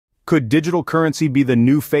Could digital currency be the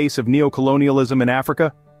new face of neocolonialism in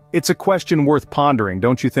Africa? It's a question worth pondering,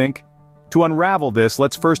 don't you think? To unravel this,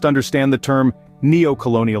 let's first understand the term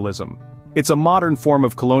neocolonialism. It's a modern form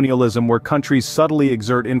of colonialism where countries subtly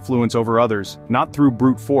exert influence over others, not through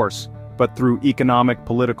brute force, but through economic,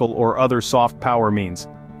 political, or other soft power means.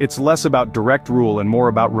 It's less about direct rule and more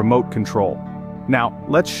about remote control. Now,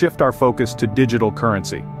 let's shift our focus to digital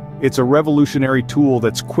currency. It's a revolutionary tool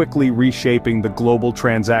that's quickly reshaping the global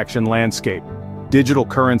transaction landscape. Digital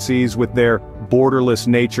currencies, with their borderless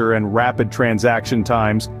nature and rapid transaction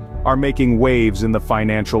times, are making waves in the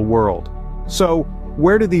financial world. So,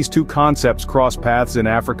 where do these two concepts cross paths in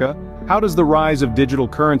Africa? How does the rise of digital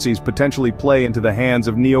currencies potentially play into the hands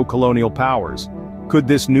of neo-colonial powers? Could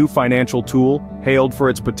this new financial tool, hailed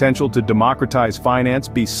for its potential to democratize finance,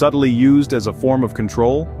 be subtly used as a form of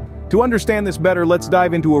control? To understand this better, let's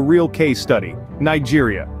dive into a real case study: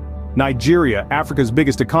 Nigeria. Nigeria, Africa's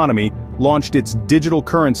biggest economy, launched its digital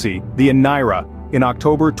currency, the eNaira, in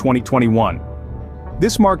October 2021.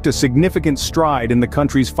 This marked a significant stride in the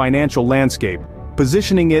country's financial landscape,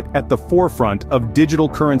 positioning it at the forefront of digital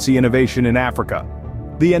currency innovation in Africa.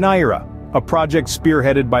 The eNaira, a project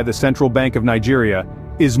spearheaded by the Central Bank of Nigeria,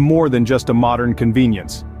 is more than just a modern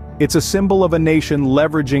convenience. It's a symbol of a nation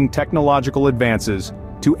leveraging technological advances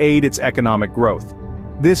to aid its economic growth.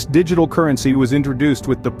 This digital currency was introduced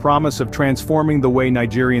with the promise of transforming the way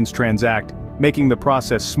Nigerians transact, making the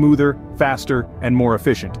process smoother, faster, and more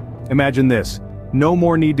efficient. Imagine this: no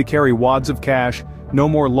more need to carry wads of cash, no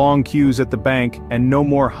more long queues at the bank, and no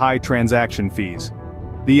more high transaction fees.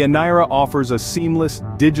 The eNaira offers a seamless,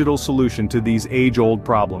 digital solution to these age-old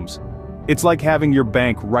problems. It's like having your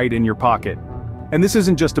bank right in your pocket. And this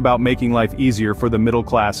isn't just about making life easier for the middle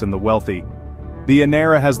class and the wealthy. The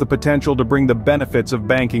eNaira has the potential to bring the benefits of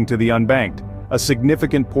banking to the unbanked, a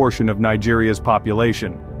significant portion of Nigeria's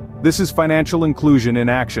population. This is financial inclusion in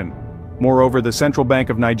action. Moreover, the Central Bank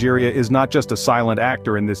of Nigeria is not just a silent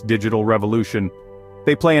actor in this digital revolution.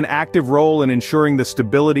 They play an active role in ensuring the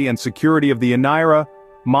stability and security of the eNaira,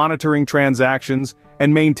 monitoring transactions,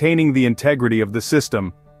 and maintaining the integrity of the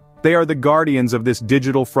system. They are the guardians of this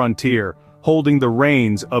digital frontier, holding the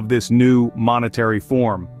reins of this new monetary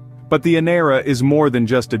form. But the eNaira is more than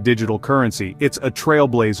just a digital currency. It's a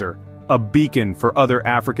trailblazer, a beacon for other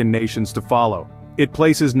African nations to follow. It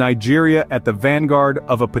places Nigeria at the vanguard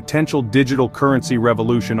of a potential digital currency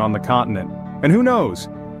revolution on the continent. And who knows?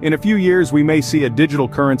 In a few years we may see a digital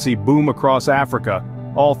currency boom across Africa,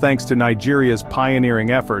 all thanks to Nigeria's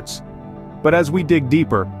pioneering efforts. But as we dig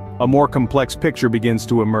deeper, a more complex picture begins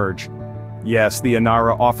to emerge. Yes, the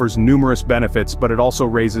eNaira offers numerous benefits, but it also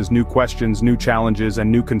raises new questions, new challenges,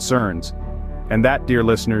 and new concerns. And that, dear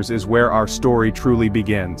listeners, is where our story truly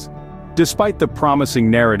begins. Despite the promising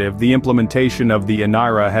narrative, the implementation of the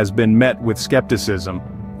eNaira has been met with skepticism.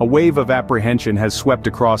 A wave of apprehension has swept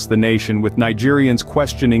across the nation, with Nigerians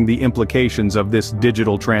questioning the implications of this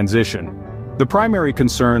digital transition. The primary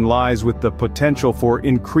concern lies with the potential for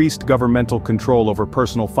increased governmental control over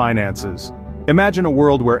personal finances. Imagine a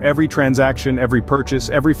world where every transaction, every purchase,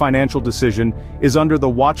 every financial decision is under the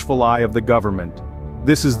watchful eye of the government.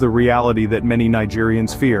 This is the reality that many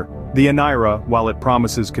Nigerians fear. The eNaira, while it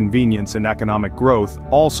promises convenience and economic growth,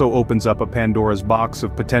 also opens up a Pandora's box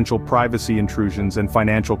of potential privacy intrusions and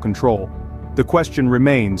financial control. The question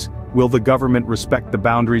remains, will the government respect the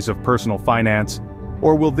boundaries of personal finance,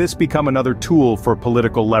 or will this become another tool for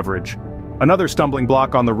political leverage? Another stumbling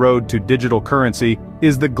block on the road to digital currency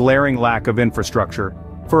is the glaring lack of infrastructure.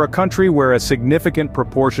 For a country where a significant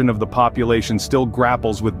proportion of the population still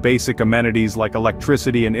grapples with basic amenities like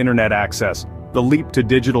electricity and internet access, the leap to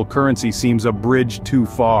digital currency seems a bridge too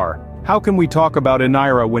far. How can we talk about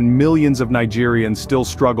eNaira when millions of Nigerians still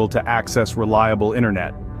struggle to access reliable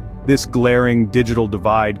internet? This glaring digital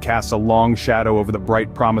divide casts a long shadow over the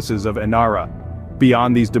bright promises of eNaira.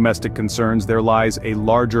 Beyond these domestic concerns, there lies a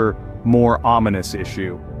larger, more ominous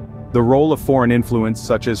issue. The role of foreign influence,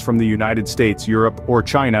 such as from the United States, Europe, or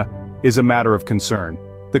China, is a matter of concern.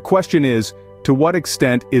 The question is, to what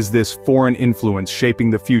extent is this foreign influence shaping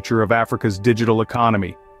the future of Africa's digital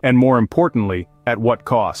economy? And more importantly, at what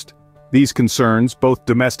cost? These concerns, both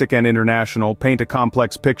domestic and international, paint a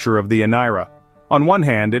complex picture of the eNaira. On one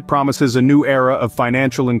hand, it promises a new era of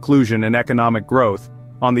financial inclusion and economic growth.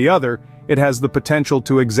 On the other, it has the potential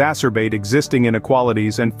to exacerbate existing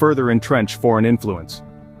inequalities and further entrench foreign influence.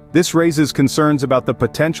 This raises concerns about the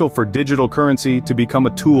potential for digital currency to become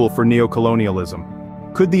a tool for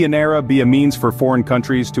neocolonialism. Could the eNaira be a means for foreign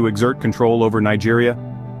countries to exert control over Nigeria?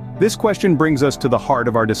 This question brings us to the heart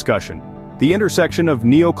of our discussion: the intersection of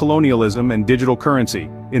neocolonialism and digital currency,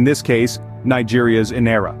 in this case, Nigeria's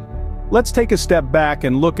eNaira. Let's take a step back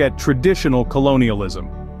and look at traditional colonialism.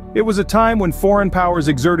 It was a time when foreign powers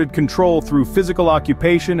exerted control through physical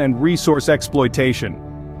occupation and resource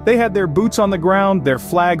exploitation. They had their boots on the ground, their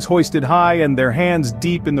flags hoisted high, and their hands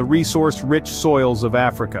deep in the resource-rich soils of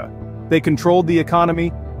Africa. They controlled the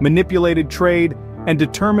economy, manipulated trade, and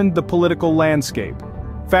determined the political landscape.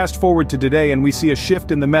 Fast forward to today and we see a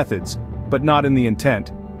shift in the methods, but not in the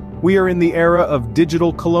intent. We are in the era of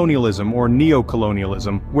digital colonialism or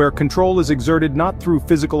neocolonialism, where control is exerted not through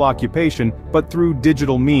physical occupation, but through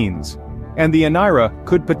digital means. And the eNaira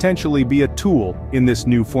could potentially be a tool in this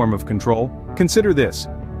new form of control. Consider this.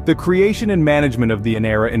 The creation and management of the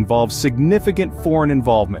eNaira involves significant foreign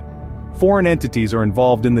involvement. Foreign entities are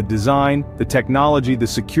involved in the design, the technology, the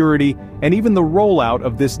security, and even the rollout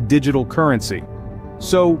of this digital currency.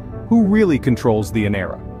 So, who really controls the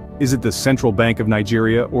eNaira? Is it the Central Bank of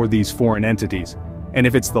Nigeria or these foreign entities? And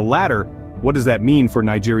if it's the latter, what does that mean for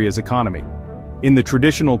Nigeria's economy? In the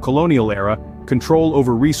traditional colonial era, control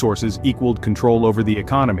over resources equaled control over the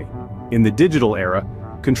economy. In the digital era,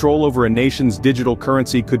 control over a nation's digital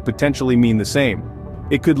currency could potentially mean the same.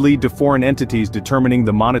 It could lead to foreign entities determining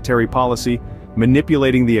the monetary policy,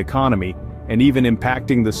 manipulating the economy, and even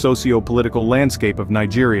impacting the socio-political landscape of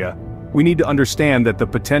Nigeria. We need to understand that the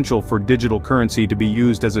potential for digital currency to be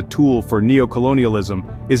used as a tool for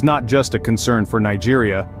neocolonialism is not just a concern for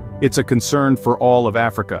Nigeria, it's a concern for all of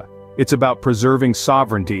Africa. It's about preserving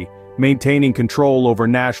sovereignty, maintaining control over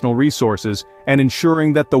national resources, and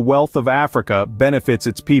ensuring that the wealth of Africa benefits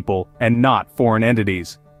its people and not foreign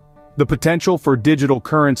entities. The potential for digital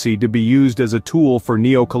currency to be used as a tool for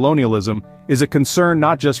neocolonialism is a concern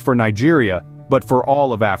not just for Nigeria, but for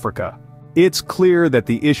all of Africa. It's clear that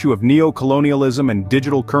the issue of neocolonialism and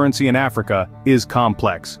digital currency in Africa is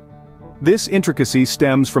complex. This intricacy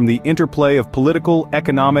stems from the interplay of political,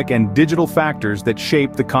 economic, and digital factors that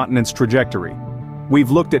shape the continent's trajectory. We've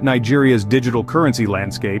looked at Nigeria's digital currency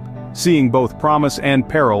landscape, seeing both promise and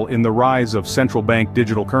peril in the rise of central bank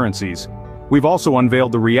digital currencies. We've also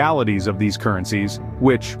unveiled the realities of these currencies,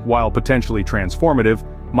 which, while potentially transformative,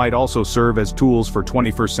 might also serve as tools for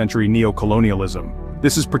 21st century neocolonialism.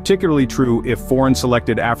 This is particularly true if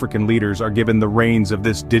foreign-selected African leaders are given the reins of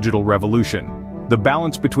this digital revolution. The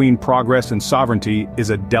balance between progress and sovereignty is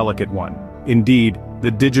a delicate one. Indeed, the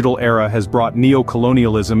digital era has brought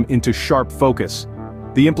neocolonialism into sharp focus.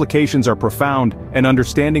 The implications are profound, and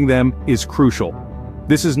understanding them is crucial.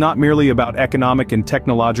 This is not merely about economic and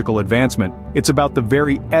technological advancement, it's about the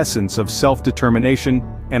very essence of self-determination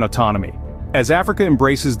and autonomy. As Africa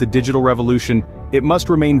embraces the digital revolution, it must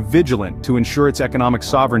remain vigilant to ensure its economic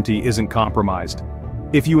sovereignty isn't compromised.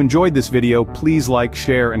 If you enjoyed this video, please like,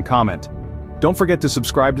 share, and comment. Don't forget to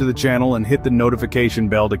subscribe to the channel and hit the notification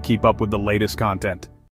bell to keep up with the latest content.